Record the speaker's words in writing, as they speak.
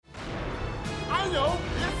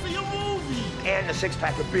let's see a movie. And a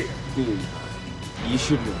 6-pack of beer. Dude, you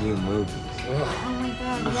should review movies. Oh my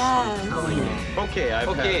god, yes. Okay,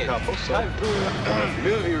 I've had a couple, so...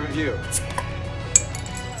 movie review.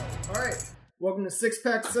 All right, welcome to Six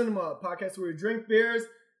Pack Cinema, a podcast where we drink beers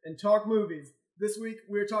and talk movies. This week,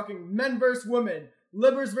 we're talking men versus women,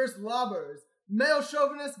 libbers versus lobbers, male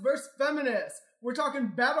chauvinists versus feminists. We're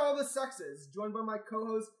talking Battle of the Sexes, joined by my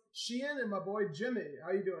co-host Sheehan and my boy Jimmy.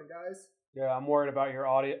 How you doing, guys? Yeah, I'm worried about your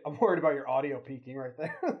audio. I'm worried about your audio peaking right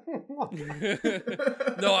there.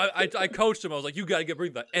 No, I coached him. I was like, "You got to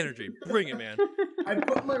bring the energy. Bring it, man." I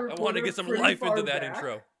put my I want to get some life into that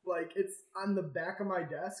intro. Like it's on the back of my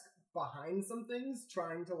desk, behind some things,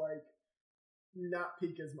 trying to like not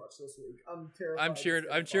peak as much this week. I'm terrified.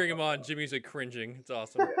 I'm cheering him on. Jimmy's like cringing. It's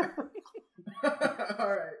awesome. Yeah.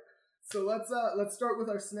 All right. So let's start with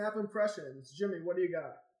our snap impressions. Jimmy, what do you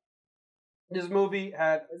got? This movie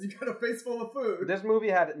had... As you got a face full of food. This movie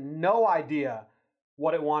had no idea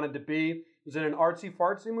what it wanted to be. Was it an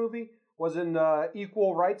artsy-fartsy movie? Was it an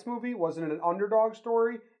equal rights movie? Was it an underdog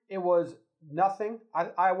story? It was nothing.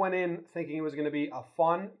 I went in thinking it was going to be a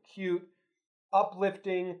fun, cute,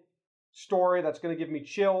 uplifting story that's going to give me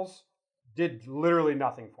chills. Did literally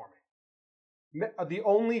nothing for me. The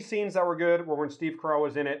only scenes that were good were when Steve Carell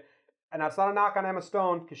was in it. And that's not a knock on Emma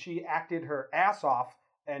Stone because she acted her ass off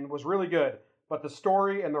and was really good. But the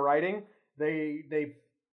story and the writing, it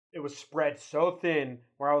was spread so thin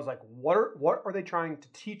where I was like, what are they trying to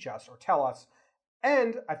teach us or tell us?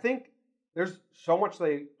 And I think there's so much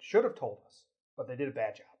they should have told us, but they did a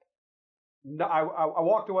bad job. No, I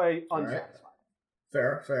walked away unsatisfied.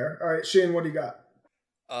 Right. Fair. All right, Shane, what do you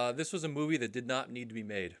got? This was a movie that did not need to be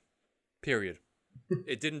made. Period.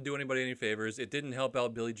 It didn't do anybody any favors. It didn't help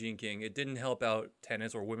out Billie Jean King. It didn't help out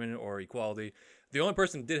tennis or women or equality. The only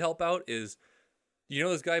person that did help out is, you know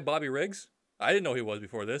this guy, Bobby Riggs? I didn't know he was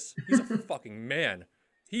before this. He's a fucking man.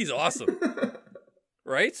 He's awesome.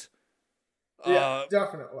 Right? Yeah,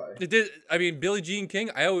 definitely. Billie Jean King,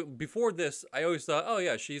 before this, I always thought, oh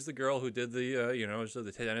yeah, she's the girl who did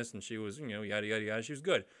the tennis and she was, yada, yada, yada. She was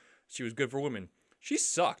good. She was good for women. She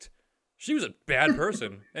sucked. She was a bad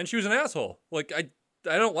person, and she was an asshole. Like, I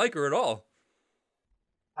don't like her at all.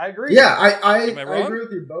 I agree. Yeah, I wrong? agree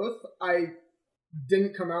with you both. I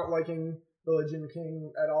didn't come out liking Billie Jean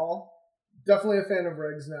King at all. Definitely a fan of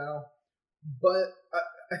Riggs now. But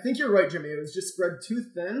I think you're right, Jimmy. It was just spread too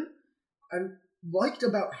thin. I liked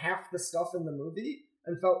about half the stuff in the movie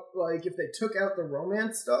and felt like if they took out the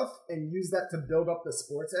romance stuff and used that to build up the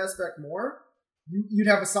sports aspect more, you'd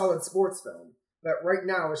have a solid sports film. But right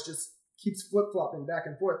now, it's just keeps flip-flopping back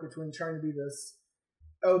and forth between trying to be this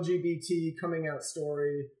LGBT coming out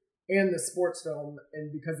story and the sports film,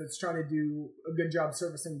 and because it's trying to do a good job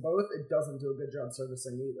servicing both, it doesn't do a good job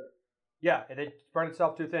servicing either. Yeah, it spread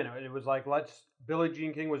itself too thin. It was like, Billie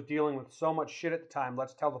Jean King was dealing with so much shit at the time.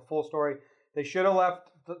 Let's tell the full story. They should have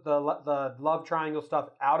left the love triangle stuff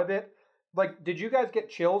out of it. Like, did you guys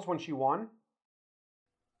get chills when she won?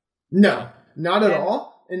 No, not at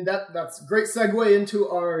all. And that's a great segue into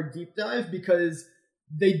our deep dive because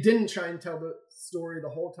they didn't try and tell the story the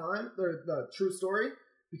whole time, or the true story,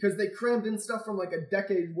 because they crammed in stuff from like a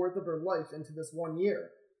decade worth of her life into this 1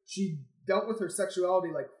 year. She dealt with her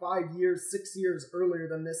sexuality like 5 years, 6 years earlier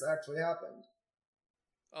than this actually happened.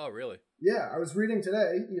 Oh, really? Yeah, I was reading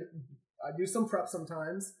today. I do some prep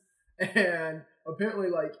sometimes, and apparently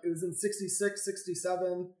like it was in 66,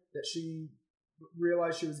 67 that she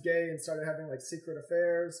realized she was gay and started having like secret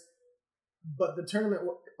affairs, but the tournament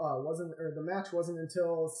the match wasn't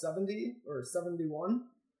until 70 or 71.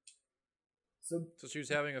 So she was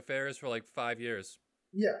having affairs for like 5 years.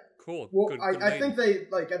 Yeah. Cool. Well, good I think they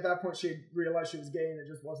like at that point she had realized she was gay and it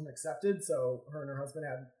just wasn't accepted. So her and her husband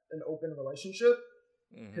had an open relationship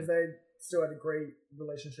because they still had a great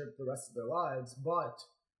relationship the rest of their lives, but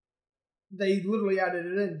they literally added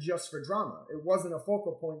it in just for drama. It wasn't a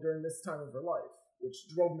focal point during this time of her life, which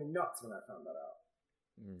drove me nuts when I found that out.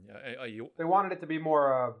 They wanted it to be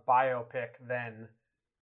more a biopic than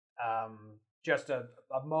just a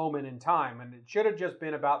moment in time, and it should have just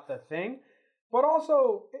been about the thing. But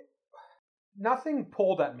also, nothing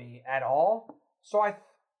pulled at me at all. So I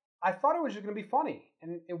thought it was just going to be funny,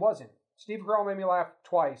 and it wasn't. Steve Carell made me laugh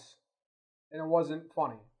twice, and it wasn't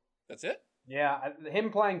funny. That's it? Yeah,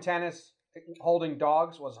 him playing tennis, holding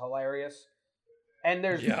dogs was hilarious. And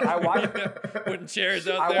I watched putting chairs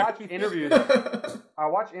out there. I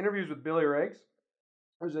watched interviews with Billy Riggs.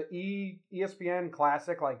 There's an ESPN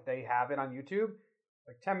classic, like they have it on YouTube,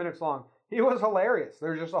 like 10 minutes long. He was hilarious.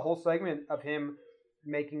 There's just a whole segment of him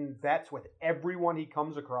making bets with everyone he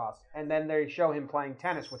comes across, and then they show him playing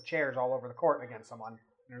tennis with chairs all over the court against someone,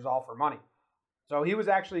 and it was all for money. So he was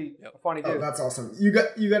actually a funny dude. Oh, that's awesome. You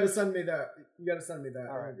got to send me that. You got to send me that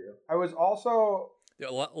All right. interview. I was also Yeah,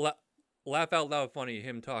 laugh out loud funny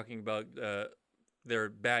him talking about they're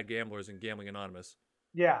bad gamblers and Gambling Anonymous.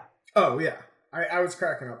 yeah. Oh yeah, I was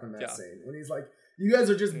cracking up in that Yeah. scene when he's like, "You guys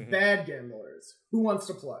are just bad gamblers. Who wants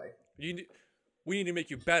to play?" We need to make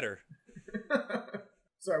you better.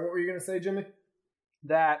 Sorry, what were you gonna say, Jimmy?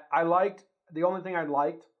 That I liked. The only thing I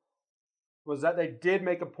liked was that they did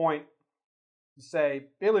make a point to say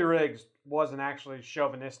Billy Riggs wasn't actually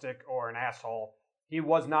chauvinistic or an asshole. He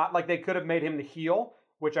was not, like, they could have made him the heel,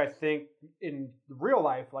 which I think in real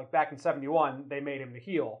life, like back in 71, they made him the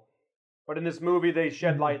heel. But in this movie, they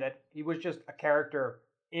shed light that he was just a character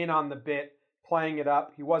in on the bit, playing it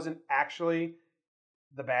up. He wasn't actually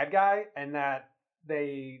the bad guy, and that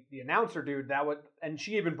the announcer dude, and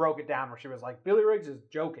she even broke it down where she was like, Billy Riggs is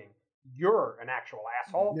joking. You're an actual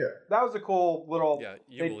asshole. Yeah. That was a cool little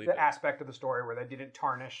believe the it. aspect of the story where they didn't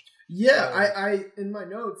tarnish. Yeah, I in my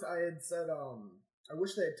notes I had said I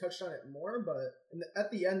wish they had touched on it more, but at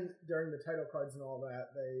the end during the title cards and all that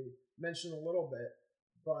they mentioned a little bit,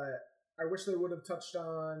 but I wish they would have touched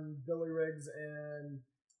on Billy Riggs and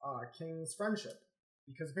King's friendship,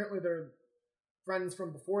 because apparently they're friends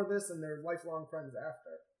from before this and they're lifelong friends after.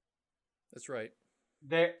 That's right.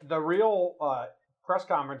 The real press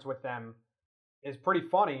conference with them is pretty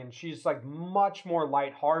funny, and she's like much more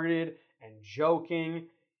lighthearted and joking,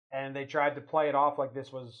 and they tried to play it off like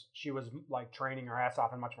she was like training her ass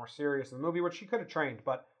off and much more serious in the movie, which she could have trained,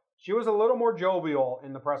 but she was a little more jovial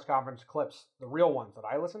in the press conference clips, the real ones that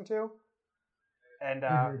I listened to. And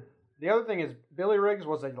the other thing is Billy Riggs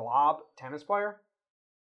was a lob tennis player.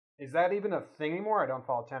 Is that even a thing anymore? I don't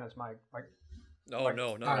follow tennis, Mike. No,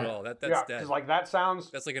 not at all. That's yeah, dead. 'cause, like, that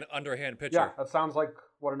sounds... That's like an underhand pitcher. Yeah, that sounds like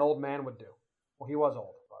what an old man would do. Well, he was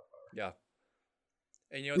old. But, Yeah.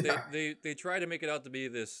 And you know they try to make it out to be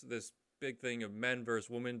this big thing of men versus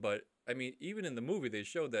women, but I mean even in the movie they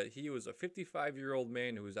showed that he was a 55-year-old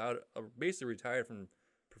man who was basically retired from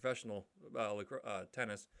professional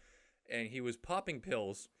tennis, and he was popping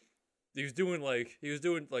pills. He was doing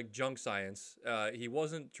like junk science. He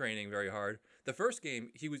wasn't training very hard. The first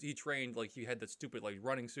game he trained like he had that stupid like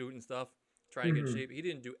running suit and stuff, trying to get in shape. He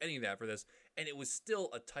didn't do any of that for this, and it was still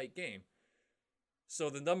a tight game. So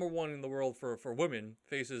the number one in the world for women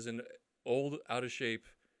faces an old, out of shape,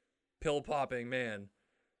 pill popping man,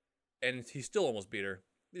 and he still almost beat her.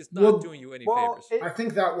 He's not doing you any favors. I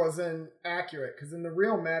think that wasn't accurate, because in the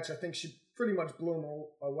real match, I think she pretty much blew him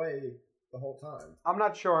away the whole time. I'm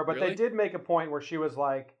not sure, but Really? They did make a point where she was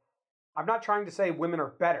like, I'm not trying to say women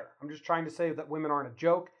are better. I'm just trying to say that women aren't a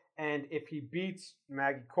joke. And if he beats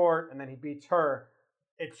Maggie Court and then he beats her,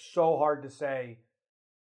 it's so hard to say.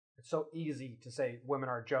 It's so easy to say women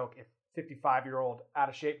are a joke if 55-year-old out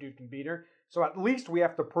of shape dude can beat her. So at least we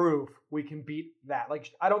have to prove we can beat that.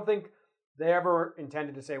 Like, I don't think they ever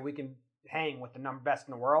intended to say we can hang with the best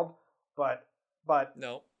in the world, but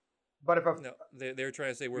No. But if No, they were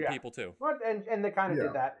trying to say we're people too. Well, and they kind of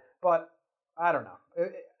did that, but I don't know.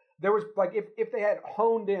 There was like if they had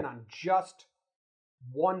honed in on just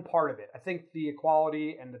one part of it, I think the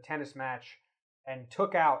equality and the tennis match, and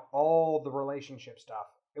took out all the relationship stuff,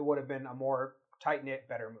 it would have been a more tight knit,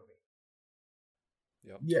 better movie.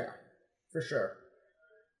 Yep. Yeah, for sure.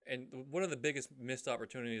 And one of the biggest missed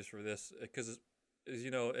opportunities for this, because is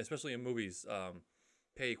especially in movies,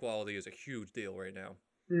 pay equality is a huge deal right now.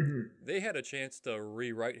 Mm-hmm. They had a chance to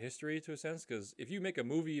rewrite history to a sense, because if you make a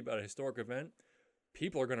movie about a historic event,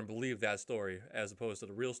 people are going to believe that story as opposed to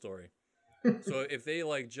the real story. So if they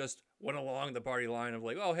like just went along the party line of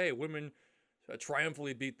like, oh hey, women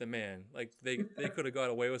triumphantly beat the man, like they could have got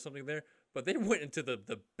away with something there, but they went into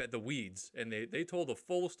the weeds and they told a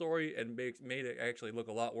full story and made it actually look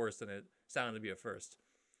a lot worse than it sounded to be at first.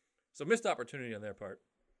 So missed opportunity on their part.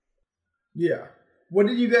 Yeah. What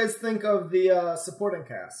did you guys think of the supporting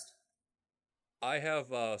cast? I have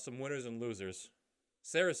some winners and losers.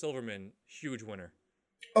 Sarah Silverman, huge winner.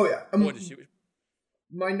 Oh yeah. Boy, did she...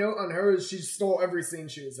 My note on her is she stole every scene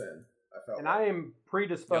she was in. I felt. And I am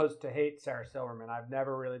predisposed to hate Sarah Silverman. I've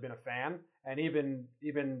never really been a fan, and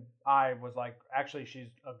even I was like, actually, she's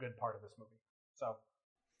a good part of this movie. So.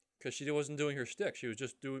 Because she wasn't doing her shtick. She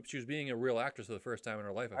was being a real actress for the first time in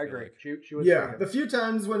her life. I feel agree. like. She was. Yeah, the few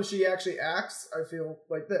times when she actually acts, I feel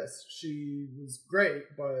like this. She was great,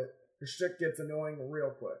 but her shtick gets annoying real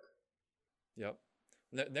quick. Yep.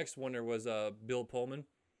 Next winner was Bill Pullman.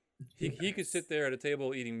 He could sit there at a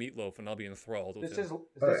table eating meatloaf, and I'll be enthralled with him.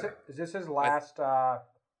 Is this his last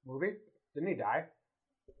movie? Didn't he die?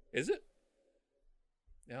 Is it?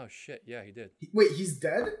 Oh shit! Yeah, he did. Wait, he's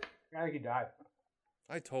dead? I think he died.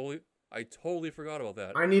 I totally forgot about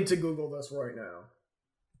that. I need to Google this right now.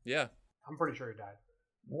 Yeah. I'm pretty sure he died.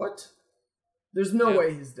 What? There's no Yeah.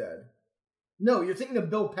 way he's dead. No, you're thinking of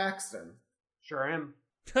Bill Paxton. Sure am.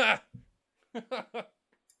 Ha!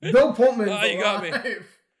 Bill Pullman's Oh, you got me. alive.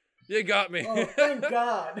 You got me. Oh, thank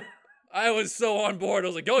God. I was so on board. I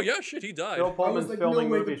was like, oh yeah, shit, he died. Bill I was Pullman's like, no filming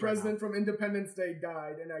way, the movies right president now. from Independence Day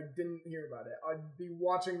died, and I didn't hear about it. I'd be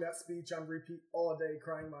watching that speech on repeat all day,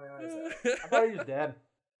 crying my eyes out. I thought he was dead.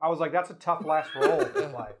 I was like, that's a tough last role to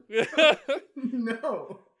play.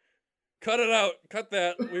 No. Cut it out. Cut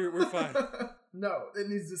that. We're fine. No, it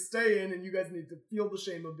needs to stay in, and you guys need to feel the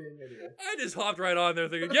shame of being idiots. I just hopped right on there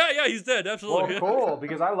thinking, yeah, he's dead. Absolutely. Well, cool,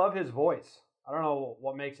 because I love his voice. I don't know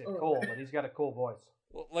what makes it Oh. cool, but he's got a cool voice.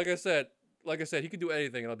 Well, like I said, he could do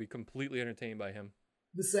anything, and I'll be completely entertained by him.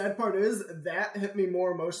 The sad part is, that hit me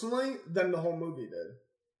more emotionally than the whole movie did.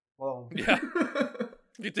 Well, Yeah,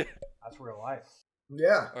 you did. that's real life.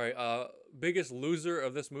 Yeah. All right. Biggest loser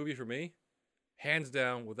of this movie for me, hands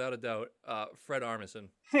down, without a doubt, Fred Armisen.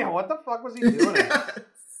 Yeah, what the fuck was he doing? in this?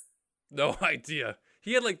 No idea.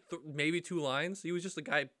 He had like maybe 2 lines. He was just a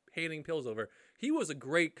guy handing pills over. He was a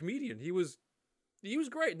great comedian. He was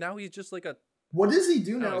great. Now he's just like a What does he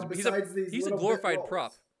do I now don't know, besides these he's a little glorified bit roles?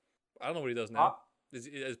 prop. I don't know what he does now.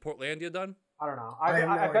 Is Portlandia done? I don't know. I have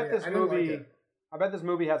no I bet idea. this I didn't like movie. it. I bet this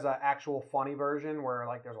movie has an actual funny version where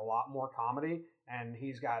like there's a lot more comedy, and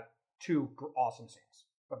he's got 2 awesome scenes,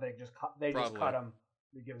 but they just cut him.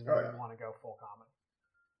 He gives them Oh, yeah. want to go full comedy.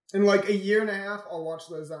 In like a year and a half, I'll watch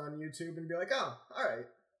those on YouTube and be like, oh, all right,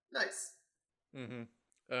 nice. Mm-hmm.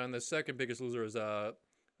 And the second biggest loser is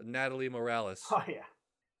Natalie Morales, Oh yeah.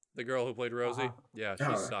 the girl who played Rosie. Uh-huh. Yeah, she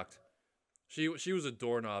Oh. sucked. She was a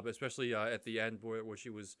doorknob, especially at the end where she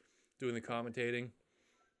was doing the commentating.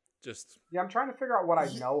 Just Yeah, I'm trying to figure out what I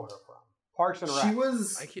know her from. Parks and Rec. She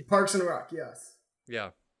was I can't- Parks and Rec, yes. yeah.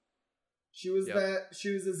 She was Yep.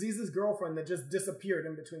 she was Aziz's girlfriend that just disappeared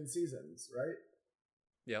in between seasons, right?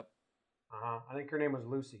 Yep. I think her name was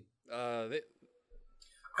Lucy. They,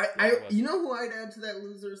 I it was. you know who I'd add to that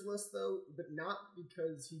losers list though, but not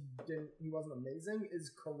because he wasn't amazing,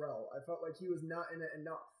 is Carell. I felt like he was not in it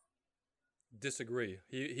enough. disagree.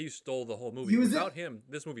 He stole the whole movie. He was Without him,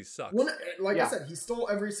 this movie sucks. Well, like Yeah. I said, he stole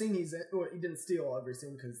every scene he's in. Well, he didn't steal every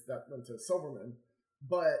scene because that went to Silverman,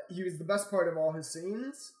 but he was the best part of all his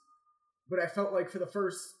scenes. But I felt like for the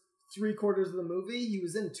first 3/4 of the movie, he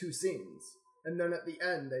was in 2 scenes, and then at the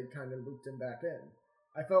end, they kind of looped him back in.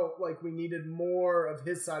 I felt like we needed more of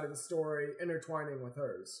his side of the story intertwining with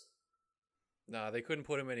hers. Nah, they couldn't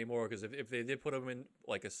put him anymore because if they did put him in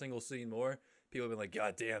like a single scene more, people would have been like,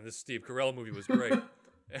 God damn, this Steve Carell movie was great.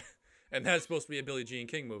 And that's supposed to be a Billie Jean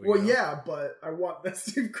King movie. Well, you know? yeah, but I want the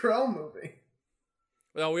Steve Carell movie.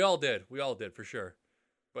 Well, we all did. We all did for sure.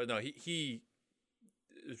 But no, he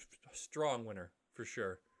is a strong winner for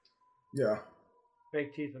sure. Yeah.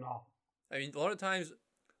 Fake teeth and all. I mean, a lot of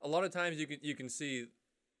times you can see,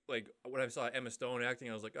 like when I saw Emma Stone acting,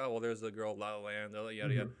 I was like, oh well, there's the girl La La Land, yada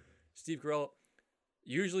yada. Steve Carell.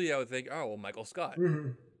 Usually, I would think, oh well, Michael Scott.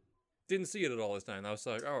 Mhm. Didn't see it at all this time. I was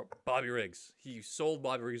like, oh, Bobby Riggs. He sold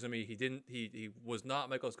Bobby Riggs to me. He was not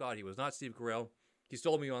Michael Scott. He was not Steve Carell. He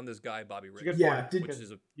sold me on this guy, Bobby It's a Riggs. good Yeah, point. did- Which because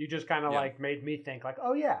is a you just kind of Yeah. like made me think like,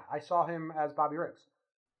 oh yeah, I saw him as Bobby Riggs.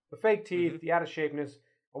 The fake teeth, the out of shapeness,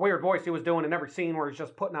 a weird voice he was doing in every scene where he's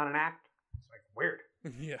just putting on an act. It's like weird.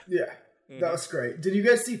 yeah. Yeah. Mhm. That was great. Did you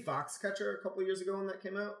guys see Foxcatcher a couple years ago when that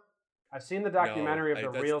came out? I've seen the documentary of the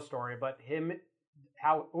that's- real story, but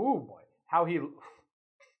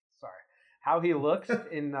how he looks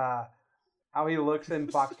in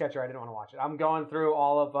Foxcatcher. I didn't want to watch it. I'm going through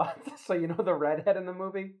all of so you know the redhead in the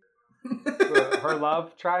movie, her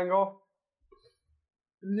love triangle.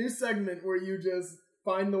 New segment where you just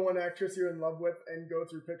find the one actress you're in love with and go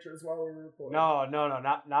through pictures while we're recording. No,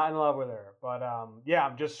 not in love with her. But yeah,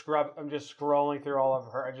 I'm just scrolling through all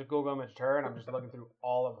of her. I just Google imaged her, and I'm just looking through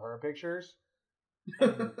all of her pictures.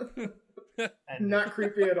 And Not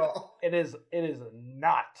creepy at all. it is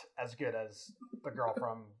not as good as the girl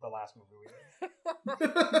from the last movie we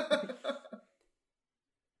did.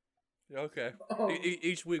 Okay. Oh.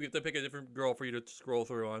 Each week we have to pick a different girl for you to scroll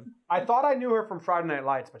through on. I thought I knew her from Friday Night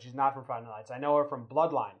Lights, but she's not from Friday Night Lights. I know her from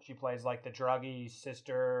Bloodline. She plays like the druggy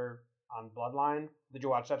sister on Bloodline. Did you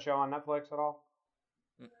watch that show on Netflix at all?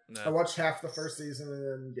 I No. watched half the first season and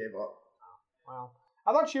then gave up. Wow.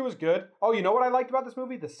 I thought she was good. Oh, you know what I liked about this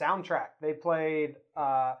movie? The soundtrack. They played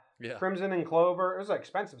Yeah. Crimson and Clover. It was an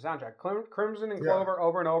expensive soundtrack. Crimson and Yeah. Clover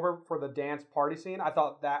over and over for the dance party scene. I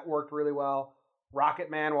thought that worked really well. Rocket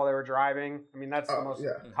Man while they were driving. I mean, that's the most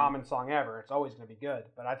yeah. common song ever. It's always going to be good.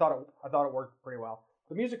 But I thought it worked pretty well.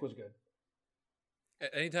 The music was good.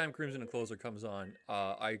 Anytime Crimson and Closer comes on,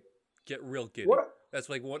 I get real giddy. What That's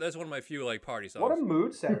one of my few like party songs. a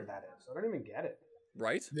mood setter that is. I don't even get it.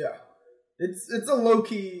 Right? Yeah. It's a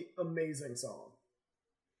low-key amazing song.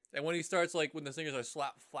 And when he starts, like, when the singers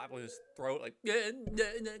are flapping his throat, like,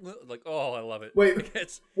 like, oh, I love it. Wait,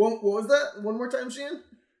 It's, what was that? One more time, Sheehan?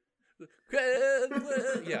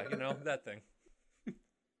 yeah, that thing.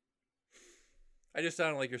 I just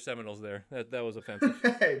sounded like your Seminoles there. That was offensive.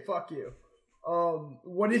 Hey, fuck you.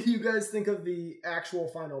 What did you guys think of the actual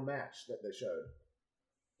final match that they showed?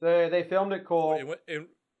 They filmed it cool.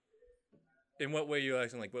 In what way you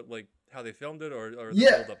asking? Like how they filmed it, or the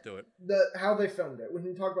Yeah. build up to it? How they filmed it. We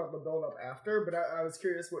can talk about the build-up after, but I was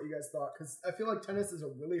curious what you guys thought, because I feel like tennis is a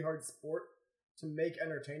really hard sport to make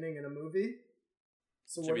entertaining in a movie.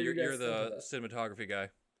 So Jimmy, what do you guys you're think of the that? cinematography guy.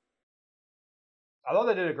 I thought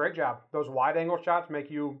they did a great job. Those wide angle shots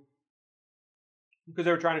make you, because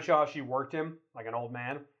they were trying to show how she worked him like an old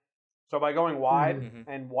man. So by going wide Mhm.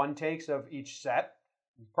 and one takes of each set,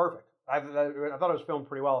 perfect. I thought it was filmed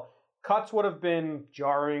pretty well. Cuts would have been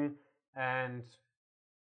jarring and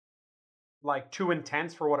like too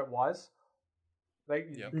intense for what it was. They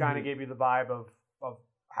Yep. kind of gave you the vibe of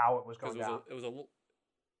how it was Because going down. it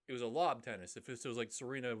was a lob tennis. If it was like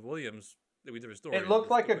Serena Williams, that we did a story. It looked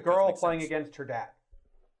like a doesn't girl make playing sense. against her dad.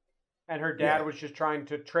 And her dad Yeah. was just trying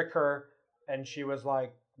to trick her, and she was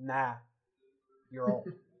like, nah, you're old.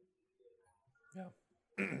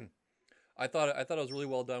 I thought it was really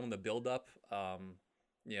well done with the build up.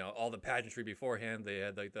 All the pageantry beforehand. They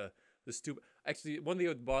had like the stupid. Actually, one thing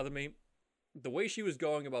that would bother me, the way she was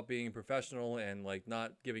going about being professional and like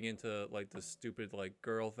not giving into like the stupid like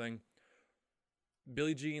girl thing.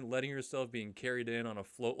 Billie Jean letting herself being carried in on a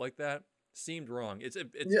float like that seemed wrong. It's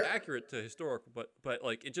Yeah. accurate to historical, but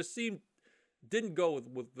like it just didn't go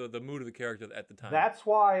with the mood of the character at the time. That's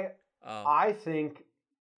why Um, I think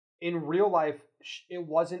in real life, it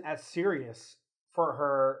wasn't as serious for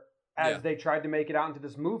her as Yeah. they tried to make it out into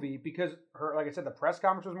this movie, because her, like I said, the press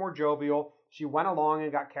conference was more jovial. She went along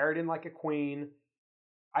and got carried in like a queen.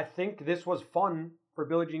 I think this was fun for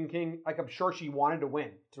Billie Jean King. Like, I'm sure she wanted to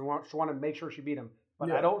win. She wanted to make sure she beat him. But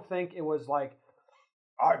Yeah. I don't think it was like,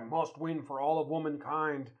 I must win for all of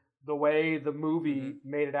womankind, the way the movie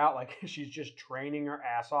made it out. Like, she's just training her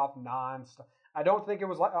ass off nonstop. I don't think it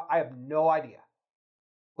was like, I have no idea.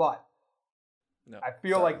 But no. I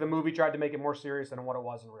feel like the movie tried to make it more serious than what it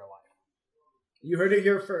was in real life. You heard it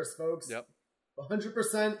here first, folks. Yep.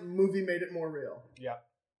 100% movie made it more real. Yep.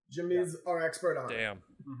 Jimmy's our expert on it. Damn.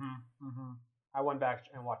 I went back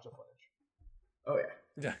and watched the footage. Oh,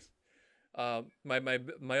 yeah. Yeah.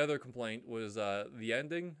 My other complaint was the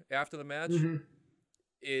ending after the match. Mhm.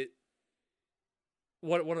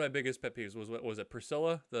 One of my biggest pet peeves was it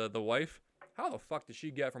Priscilla, the wife? How the fuck did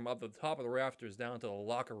she get from up the top of the rafters down to the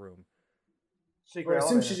locker room? I Secret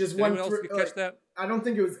assume elevator. she just Did went anyone else through. catch Like, that? I don't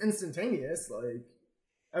think it was instantaneous. Like,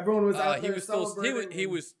 everyone was out He there was still celebrating.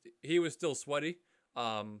 he was still sweaty.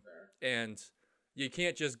 And you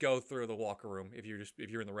can't just go through the locker room if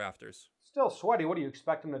you're in the rafters. Still sweaty. What do you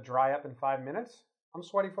expect him to dry up in 5 minutes? I'm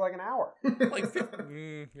sweaty for like an hour. Like,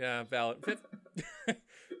 yeah, valid.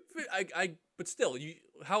 But still,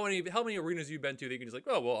 how many arenas have you been to that you can just like,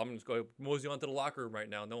 oh well, I'm just going to mosey onto the locker room right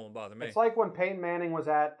now. No one will bother me. It's like when Peyton Manning was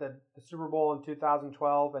at the Super Bowl in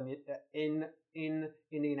 2012 and in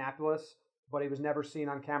Indianapolis, but he was never seen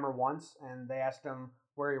on camera once. And they asked him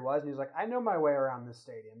where he was, and he's like, "I know my way around this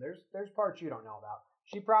stadium. There's parts you don't know about."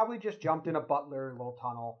 She probably just jumped in a Butler little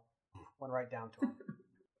tunnel, went right down to him.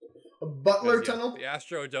 A Butler Because, yeah, tunnel? the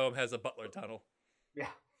Astrodome has a Butler tunnel Yeah.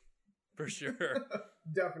 for sure.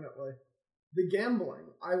 Definitely. The gambling.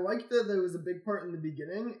 I liked that there was a big part in the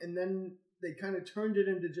beginning, and then they kind of turned it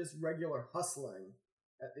into just regular hustling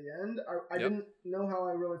at the end. I Yep. didn't know how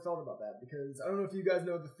I really felt about that, because I don't know if you guys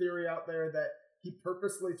know the theory out there that he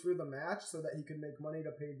purposely threw the match so that he could make money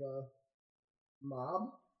to pay the mob.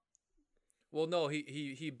 Well, no,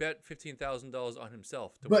 he bet $15,000 on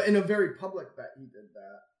himself. But in a very public bet, he did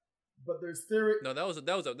that. But there's theory. No, that was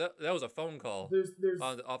a phone call There's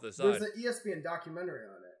off the there's side. an ESPN documentary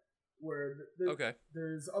on it where Okay.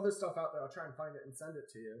 there's other stuff out there. I'll try and find it and send it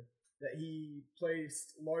to you. That he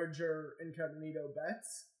placed larger incognito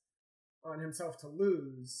bets on himself to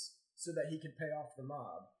lose so that he could pay off the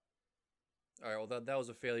mob. All right. Well, that was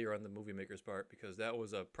a failure on the movie maker's part because that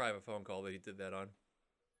was a private phone call that he did that on.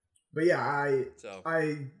 But yeah, I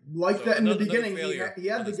liked So that in the another beginning. failure He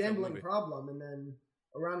had on the this film gambling movie. problem, and then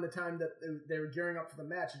around the time that they were gearing up for the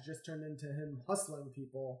match, it just turned into him hustling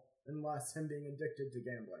people and less him being addicted to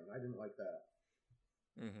gambling. I didn't like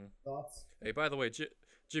that. Mm-hmm. Thoughts? Hey, by the way,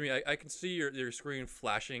 Jimmy, I can see your screen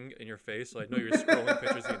flashing in your face, so I know you're scrolling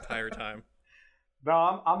pictures the entire time.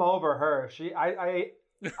 No, I'm over her. I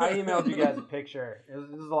emailed you guys a picture.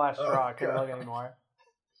 This is the last straw. I can't look anymore.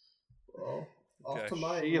 Well, Okay. off to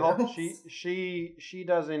my She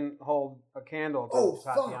doesn't hold a candle to Oh,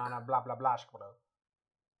 Tatiana. fuck. Blah blah blah.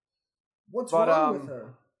 What's But, wrong with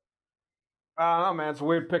her? I don't know, man. It's a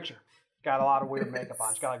weird picture. Got a lot of weird makeup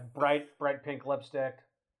on. She's got like bright pink lipstick.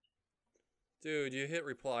 Dude, you hit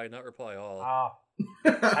reply, not reply all.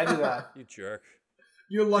 I do that. You jerk.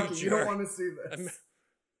 You're lucky. You don't jerk. want to see this.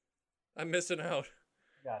 I'm missing out.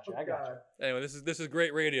 Gotcha. Oh, I got you. God. Anyway, this is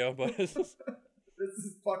great radio, but This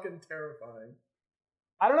is fucking terrifying.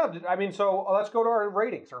 I don't know. I mean, so let's go to our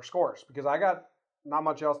ratings or scores because I got not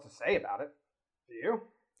much else to say about it. Do you?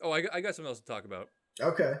 oh, I got something else to talk about.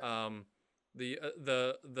 Okay.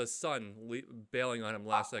 The son bailing on him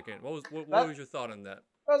last second. What That- was your thought on that?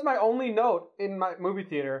 That was my only note in my movie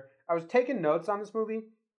theater. I was taking notes on this movie,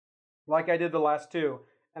 like I did the last two,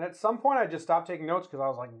 and at some point I just stopped taking notes because I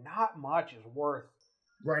was like, not much is worth.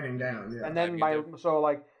 Writing down, yeah. And then I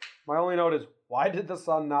get my only note is, why did the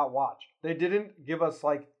son not watch? They didn't give us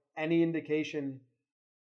like any indication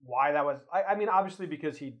why that was. I mean, obviously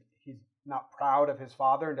because he's not proud of his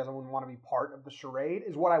father and doesn't want to be part of the charade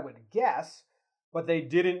is what I would guess. But they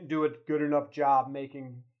didn't do a good enough job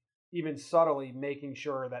even subtly making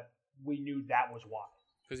sure that we knew that was why.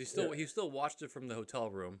 Because he still watched it from the hotel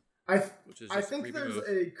room, which is just I a think creepy there's move.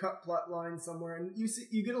 a cut plot line somewhere, and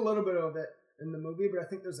you get a little bit of it in the movie, but I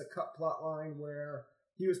think there's a cut plot line where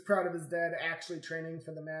he was proud of his dad actually training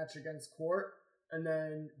for the match against Court, and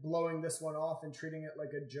then blowing this one off and treating it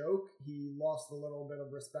like a joke. He lost a little bit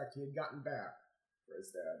of respect he had gotten back for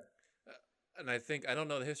his dad. And I don't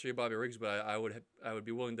know the history of Bobby Riggs, but I would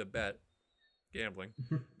be willing to bet, gambling,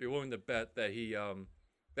 be willing to bet that he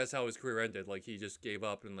that's how his career ended. Like he just gave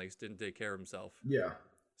up and like didn't take care of himself. Yeah.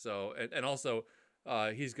 So and also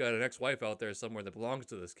he's got an ex-wife out there somewhere that belongs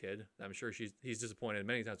to this kid. I'm sure he's disappointed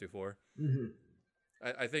many times before. Mm-hmm.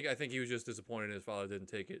 I think he was just disappointed his father didn't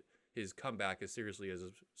take his comeback as seriously as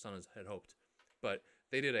his son had hoped. But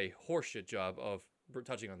they did a horseshit job of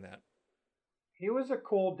touching on that. He was a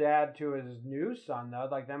cool dad to his new son, though.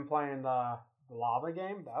 Like them playing the lava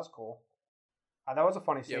game. That's cool. That was a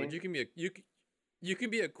funny scene. Yeah, but you can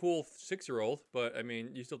be a cool 6-year-old, but I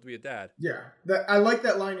mean, you still have to be a dad. Yeah. I like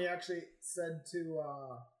that line he actually said to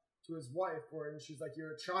his wife, where she's like,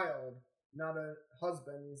 "You're a child, not a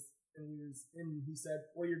husband." And he said,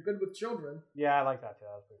 "Well, you're good with children." Yeah, I like that too.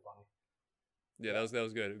 That was pretty funny. Yeah, that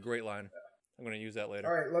was good. Great line. I'm going to use that later.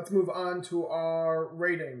 All right, let's move on to our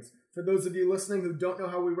ratings. For those of you listening who don't know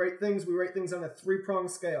how we rate things on a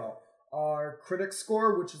 3-pronged scale. Our critic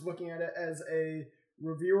score, which is looking at it as a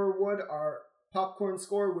reviewer would. Our popcorn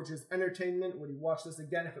score, which is entertainment. Would you watch this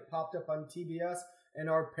again if it popped up on TBS? And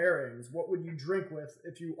our pairings. What would you drink with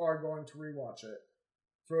if you are going to rewatch it?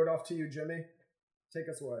 Throw it off to you, Jimmy. Take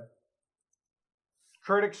us away.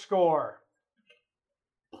 Critic score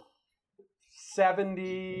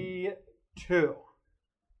 72.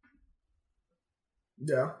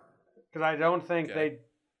 Yeah. Because I don't think Okay.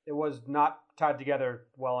 it was not tied together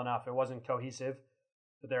well enough. It wasn't cohesive.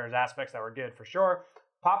 But there's aspects that were good for sure.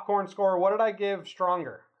 Popcorn score, what did I give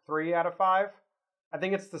Stronger? 3 out of 5? I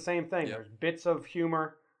think it's the same thing. Yep. There's bits of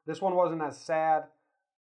humor. This one wasn't as sad.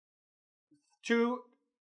 2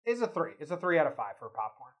 is a 3. It's a 3 out of 5 for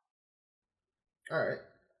popcorn. All right.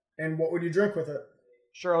 And what would you drink with it?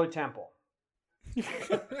 Shirley Temple.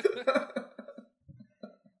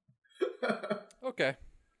 Okay.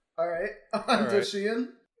 All right. On All to right. Sheehan.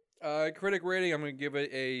 Critic rating, I'm going to give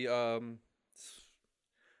it a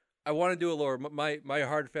I want to do it lower. My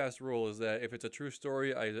hard fast rule is that if it's a true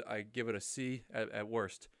story, I give it a C at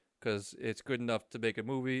worst because it's good enough to make a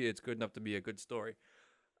movie. It's good enough to be a good story.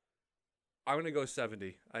 I'm gonna go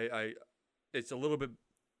 70. It's a little bit.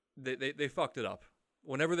 They fucked it up.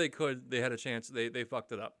 Whenever they could, they had a chance. They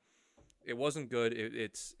fucked it up. It wasn't good.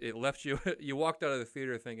 It left you. You walked out of the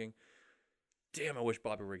theater thinking, "Damn, I wish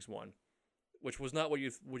Bobby Riggs won," which was not what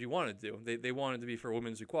you wanted to do. They wanted to be for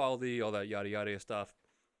women's equality, all that yada yada stuff,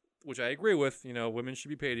 which I agree with. You know, women should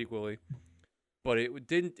be paid equally, but it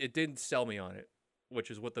didn't sell me on it,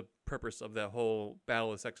 which is what the purpose of that whole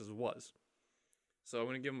battle of the sexes was. So I'm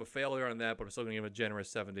going to give him a failure on that, but I'm still going to give him a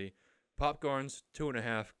generous 70. Popcorns,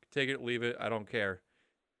 2.5. Take it, leave it. I don't care.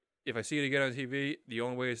 If I see it again on TV, the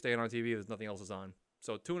only way to stay on TV is nothing else is on.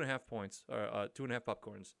 So 2.5 points, or 2.5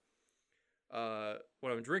 popcorns.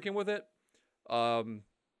 What I'm drinking with it, I'm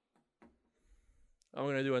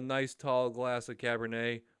going to do a nice tall glass of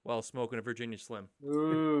Cabernet while smoking a Virginia Slim.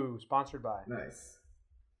 Ooh, sponsored by. Nice.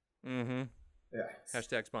 Mm-hmm. Yeah.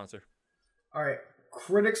 Hashtag sponsor. All right.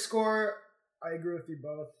 Critic score. I agree with you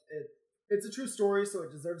both. It's a true story, so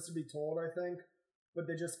it deserves to be told, I think. But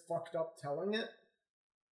they just fucked up telling it.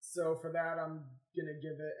 So for that, I'm gonna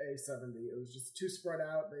give it a 70. It was just too spread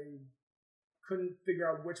out. They couldn't figure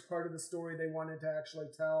out which part of the story they wanted to actually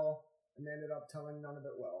tell, and they ended up telling none of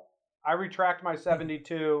it well. I retract my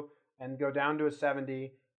 72 and go down to a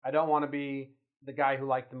 70. I don't want to be the guy who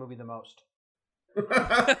liked the movie the most.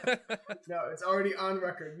 No, it's already on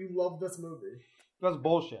record. You love this movie. That's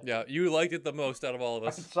bullshit. Yeah, you liked it the most out of all of It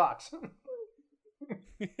us. sucks.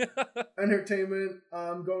 Entertainment,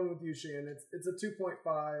 I'm going with you, Sheehan. It's a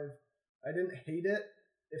 2.5. I didn't hate it.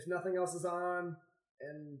 If nothing else is on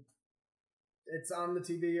and it's on the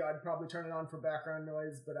TV, I'd probably turn it on for background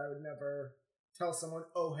noise, but I would never tell someone,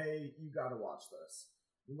 oh, hey, you gotta watch this.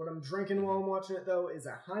 And what I'm drinking while I'm watching it, though, is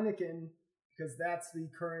a Heineken, because that's the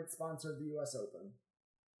current sponsor of the U.S. Open.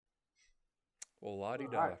 Well,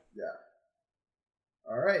 la-di-da. Alright. Yeah.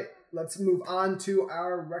 All right, let's move on to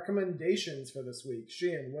our recommendations for this week.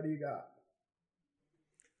 Sheehan, what do you got?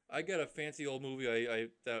 I got a fancy old movie I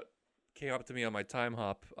that came up to me on my time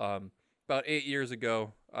hop. About 8 years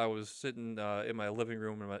ago, I was sitting in my living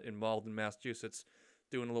room in Malden, Massachusetts,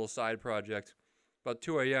 doing a little side project. About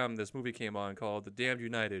 2 a.m., this movie came on called The Damned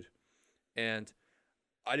United, and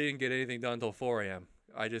I didn't get anything done until 4 a.m.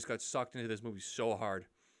 I just got sucked into this movie so hard,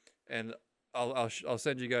 and I'll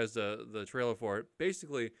send you guys the trailer for it.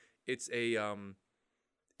 Basically, it's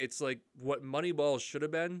it's like what Moneyball should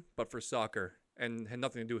have been, but for soccer, and had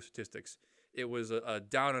nothing to do with statistics. It was a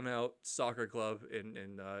down and out soccer club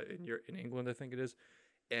in England, I think it is,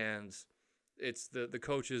 and it's the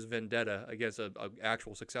coach's vendetta against a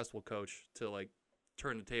actual successful coach to like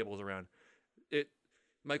turn the tables around.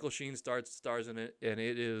 Michael Sheen stars in it, and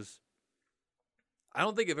it is. I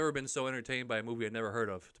don't think I've ever been so entertained by a movie I'd never heard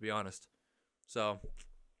of, to be honest. So,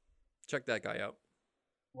 check that guy out.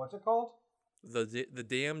 What's it called? The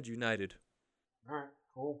Damned United. All right,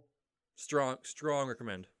 cool. Strong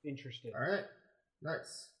recommend. Interesting. All right,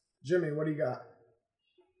 nice. Jimmy, what do you got?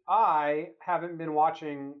 I haven't been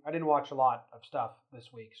watching. I didn't watch a lot of stuff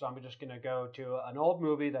this week, so I'm just going to go to an old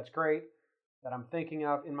movie that's great that I'm thinking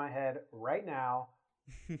of in my head right now.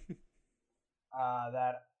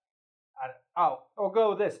 I'll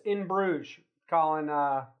go with this. In Bruges, Colin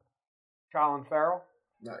Farrell.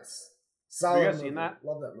 Nice. Have you Solid guys movie. seen that?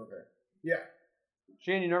 Love that movie. Yeah.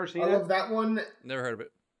 Shane, you never seen I it? love that one. Never heard of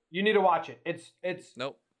it. You need to watch it. It's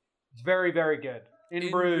Nope. It's very, very good.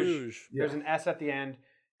 In Bruges. There's an S at the end.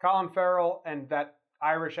 Colin Farrell and that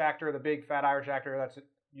Irish actor, the big fat Irish actor. That's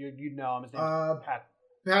you'd know him. His name's Pat.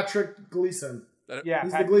 Patrick Gleason. Yeah,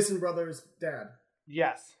 he's the Gleason brothers' dad.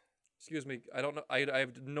 Yes. Excuse me. I don't know. I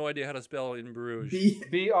have no idea how to spell In Bruges.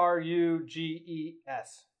 Bruges.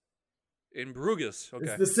 In Bruges. Okay.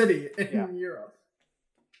 It's the city in Europe.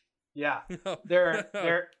 Yeah. They're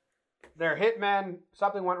hitmen.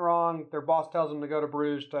 Something went wrong. Their boss tells them to go to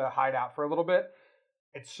Bruges to hide out for a little bit.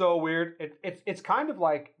 It's so weird. It's kind of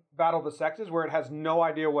like Battle of the Sexes, where it has no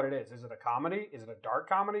idea what it is. Is it a comedy? Is it a dark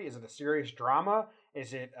comedy? Is it a serious drama?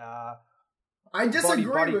 Is it I disagree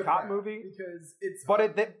buddy with cop that movie? because it's but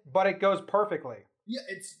it goes perfectly. Yeah,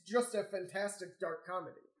 it's just a fantastic dark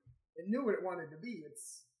comedy. It knew what it wanted to be.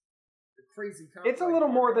 It's a crazy comedy. It's a little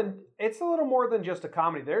more than just a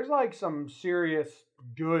comedy. There's like some serious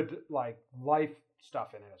good like life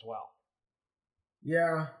stuff in it as well.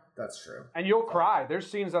 Yeah, that's true. And you'll cry. There's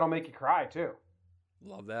scenes that'll make you cry too.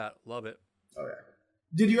 Love that. Love it. Oh yeah.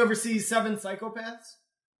 Did you ever see Seven Psychopaths?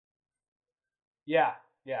 Yeah.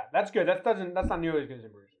 That's good. That's not nearly as good as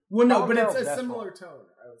In Bruges. Well, no, Colin but it's Farrell's a best similar one. tone.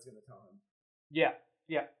 I was going to tell him. Yeah.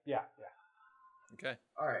 Okay.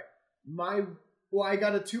 All right. I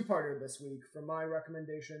got a two-parter this week for my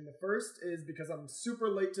recommendation. The first is because I'm super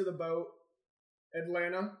late to the boat.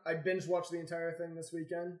 Atlanta. I binge watched the entire thing this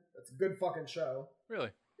weekend. It's a good fucking show.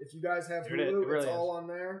 Really? If you guys have It Hulu, really it's all is. on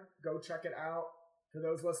there. Go check it out. For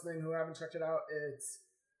those listening who haven't checked it out, it's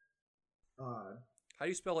How do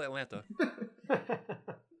you spell Atlanta?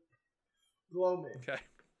 Blow Me. Okay.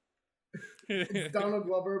 It's Donald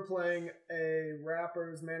Glover playing a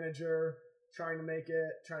rapper's manager, trying to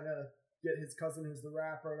get his cousin who's the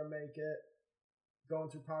rapper to make it, going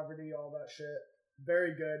through poverty, all that shit.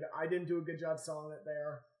 Very good. I didn't do a good job selling it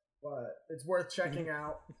there, but it's worth checking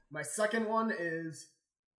out. My second one is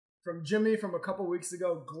from Jimmy from a couple weeks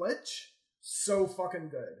ago, Glitch. So fucking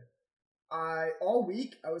good. All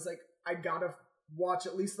week, I was like, I gotta watch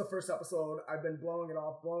at least the first episode. I've been blowing it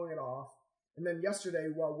off. And then yesterday,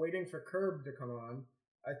 while waiting for Curb to come on,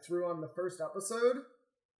 I threw on the first episode,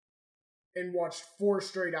 and watched 4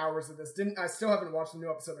 straight hours of this. I still haven't watched the new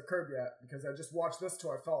episode of Curb yet because I just watched this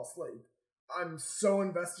till I fell asleep. I'm so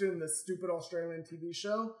invested in this stupid Australian TV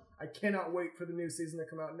show. I cannot wait for the new season to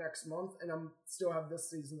come out next month, and I'm still have this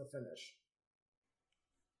season to finish.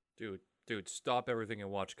 Dude, stop everything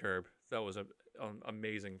and watch Curb. That was an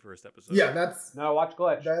amazing first episode. Yeah, that's... No, watch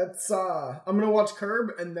Glitch. That's, I'm gonna watch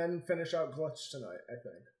Curb and then finish out Glitch tonight, I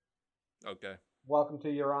think. Okay. Welcome to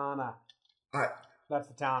Urana. That's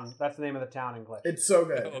the town. That's the name of the town in Glitch. It's so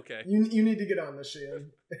good. Okay. You need to get on this,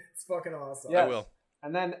 Sheehan. It's fucking awesome. Yes. I will.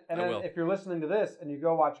 And then if you're listening to this and you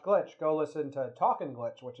go watch Glitch, go listen to Talkin'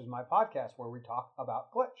 Glitch, which is my podcast where we talk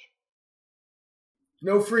about Glitch.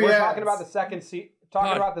 No free We're ads. talking about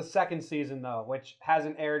the second season though, which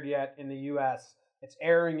hasn't aired yet in the US. It's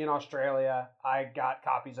airing in Australia. I got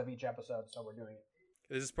copies of each episode, so we're doing it.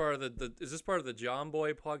 Is this part of the John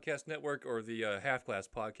Boy Podcast Network or the Half Class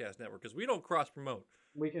Podcast Network? Because we don't cross promote.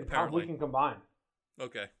 We can Apparently. combine.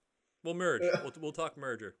 Okay, we'll merge. we'll talk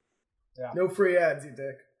merger. Yeah. No free ads, you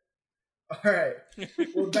dick. All right.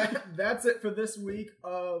 Well, that's it for this week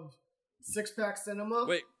of Six Pack Cinema.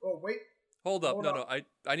 Wait. Oh, wait. Hold up. Hold No. up.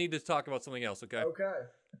 I need to talk about something else. Okay. Okay.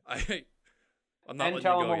 I'm not And letting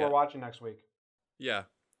tell you them go what yet. we're watching next week. Yeah.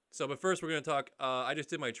 So, but first we're going to talk, I just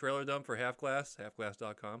did my trailer dump for Half Class,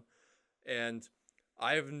 halfclass.com, and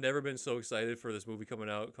I have never been so excited for this movie coming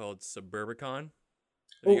out called Suburbicon.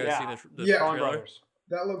 Have you guys seen the Yeah. Coen trailer? Brothers.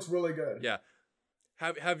 That looks really good. Yeah.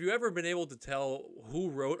 Have you ever been able to tell who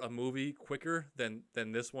wrote a movie quicker than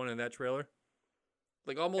this one in that trailer?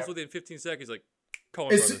 Like almost within 15 seconds, like Coen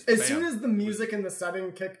Brothers. As bam. soon as the music and the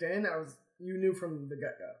setting kicked in, you knew from the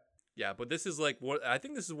get-go. Yeah, but this is like I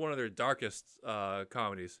think this is one of their darkest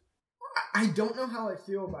comedies. I don't know how I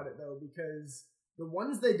feel about it, though, because the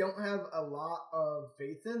ones they don't have a lot of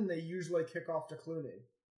faith in, they usually kick off to Clooney.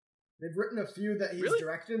 They've written a few that he's Really?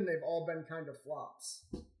 directed, and they've all been kind of flops.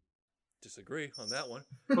 Disagree on that one.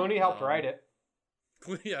 Clooney helped write it.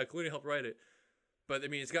 Clooney helped write it. But I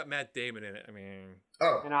mean, it's got Matt Damon in it. I mean,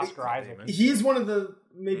 Oh, And Oscar Isaac. he's one of the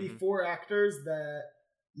maybe Mhm. 4 actors that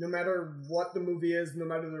no matter what the movie is, no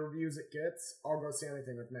matter the reviews it gets, I'll go see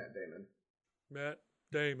anything with Matt Damon. Matt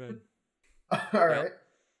Damon. All right.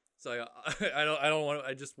 So I don't want.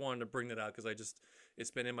 I just wanted to bring that out because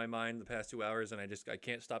it's been in my mind the past 2 hours, and I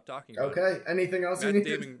can't stop talking about it. Okay. Anything else you Matt need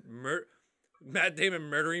to... Damon Matt Damon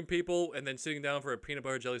murdering people and then sitting down for a peanut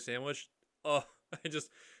butter jelly sandwich. Oh, I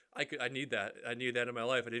need that. I need that in my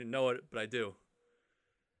life. I didn't know it, but I do.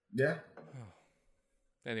 Yeah.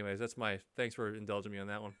 Anyways, that's my thanks for indulging me on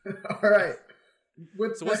that one. All right.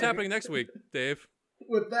 So what's happening next week, Dave?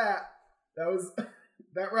 With that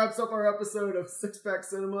wraps up our episode of Six Pack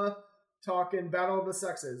Cinema talking Battle of the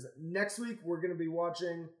Sexes. Next week we're going to be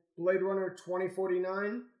watching Blade Runner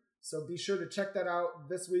 2049, so be sure to check that out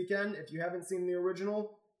this weekend. If you haven't seen the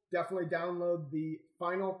original, definitely download the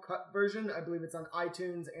final cut version. I believe it's on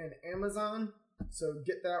iTunes and Amazon, so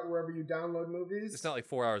get that wherever you download movies. It's not like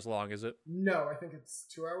 4 hours long, is it? No, I think it's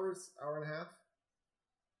 2 hours, hour and a half.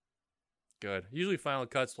 Good. Usually final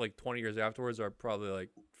cuts like 20 years afterwards are probably like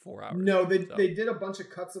 4 hours. No, they so. did a bunch of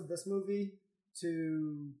cuts of this movie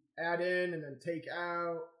to add in and then take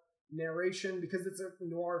out narration because it's a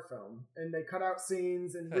noir film, and they cut out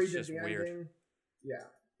scenes and That's redid just the weird. ending. Yeah,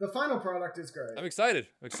 the final product is great. I'm excited.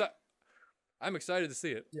 I'm excited to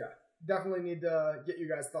see it. Yeah, definitely need to get you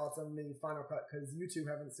guys' thoughts on the final cut because you two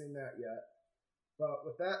haven't seen that yet. But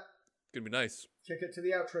with that, It's gonna be nice. kick it to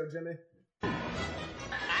the outro, Jimmy.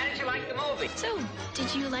 How did you like the movie? So,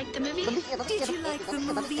 did you like the movie? Did you like the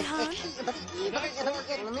movie, hon?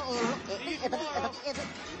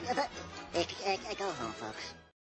 Go home, folks.